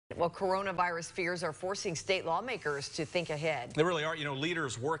Well, coronavirus fears are forcing state lawmakers to think ahead. They really are. You know,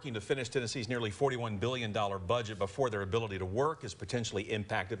 leaders working to finish Tennessee's nearly $41 billion budget before their ability to work is potentially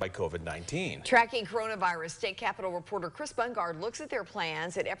impacted by COVID-19. Tracking coronavirus, State Capitol reporter Chris Bungard looks at their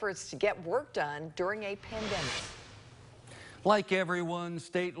plans and efforts to get work done during a pandemic. Like everyone,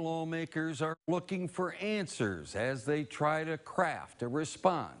 state lawmakers are looking for answers as they try to craft a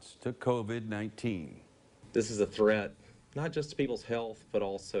response to COVID-19. This is a threat, not just to people's health, but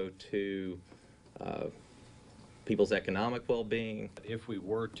also to people's economic well-being. If we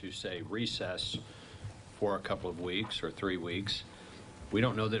were to, say, recess for a couple of weeks or 3 weeks, we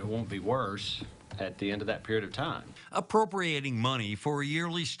don't know that it won't be worse at the end of that period of time. Appropriating money for a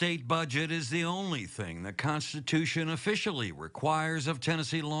yearly state budget is the only thing the Constitution officially requires of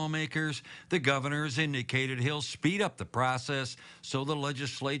Tennessee lawmakers. The governor has indicated he'll speed up the process so the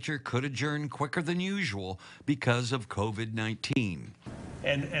legislature could adjourn quicker than usual because of COVID-19.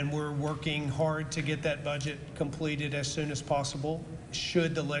 And we're working hard to get that budget completed as soon as possible,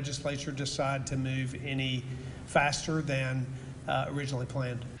 should the legislature decide to move any faster than originally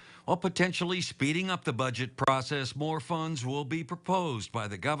planned. While potentially speeding up the budget process, more funds will be proposed by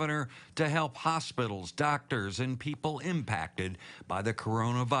the governor to help hospitals, doctors, and people impacted by the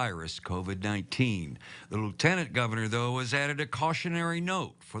coronavirus, COVID-19. The lieutenant governor, though, has added a cautionary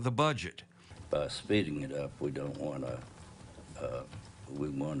note for the budget. By speeding it up, we don't want to, we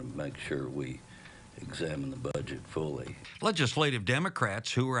want to make sure we examine the budget fully. Legislative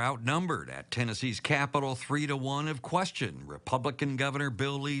Democrats, who are outnumbered at Tennessee's Capitol 3-1, have questioned Republican Governor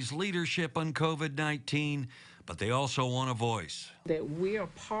Bill Lee's leadership on COVID-19, but they also want a voice. That we are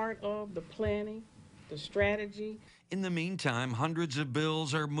part of the planning, the strategy. In the meantime, hundreds of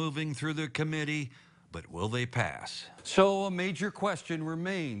bills are moving through the committee, but will they pass? So a major question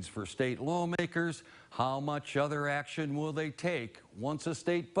remains for state lawmakers. How much other action will they take once a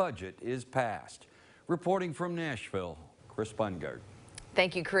state budget is passed? Reporting from Nashville, Chris Bungard.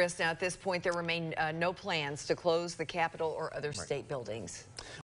 Thank you, Chris. Now, at this point, there remain no plans to close the Capitol or other state buildings.